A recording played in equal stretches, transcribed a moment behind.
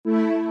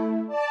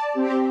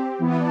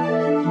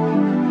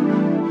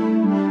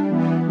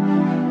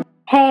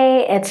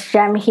it's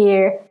Jem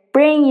here,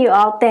 bringing you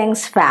all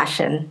things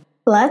fashion.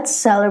 Let's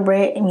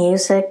celebrate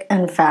music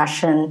and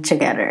fashion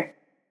together.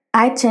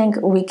 I think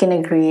we can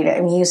agree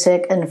that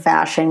music and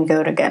fashion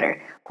go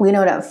together. We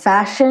know that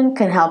fashion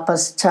can help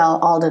us tell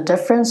all the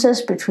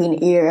differences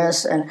between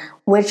eras and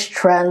which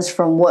trends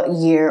from what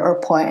year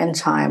or point in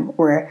time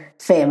were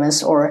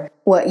famous or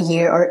what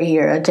year or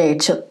era they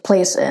took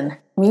place in.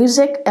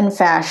 Music and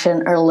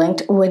fashion are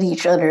linked with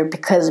each other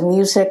because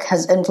music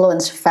has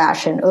influenced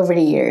fashion over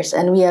the years,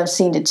 and we have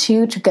seen the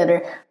two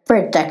together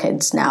for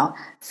decades now.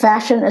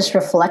 Fashion is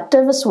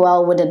reflective as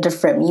well with the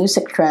different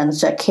music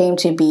trends that came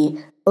to be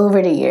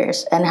over the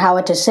years, and how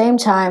at the same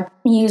time,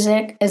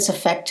 music is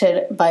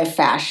affected by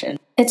fashion.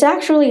 It's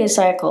actually a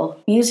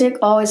cycle. Music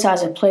always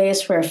has a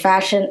place where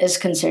fashion is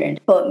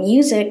concerned. But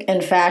music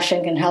and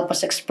fashion can help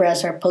us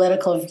express our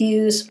political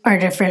views, our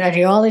different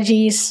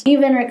ideologies,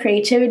 even our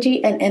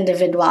creativity and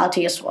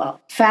individuality as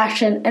well.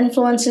 Fashion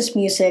influences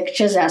music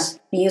just as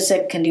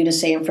music can do the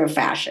same for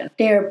fashion.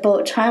 They are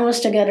both timeless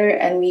together,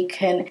 and we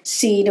can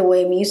see the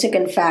way music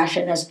and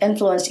fashion has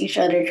influenced each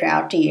other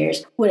throughout the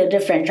years with the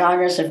different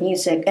genres of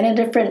music and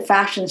the different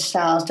fashion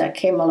styles that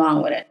came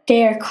along with it.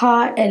 They are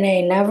caught in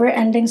a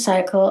never-ending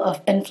cycle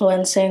of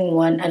influencing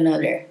one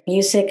another.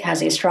 Music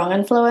has a strong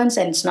influence,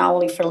 and it's not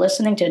only for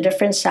listening to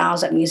different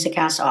sounds that music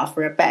has to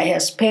offer, but it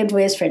has paved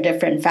ways for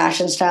different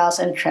fashion styles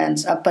and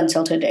trends up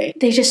until today.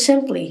 They just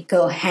simply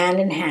go hand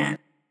in hand.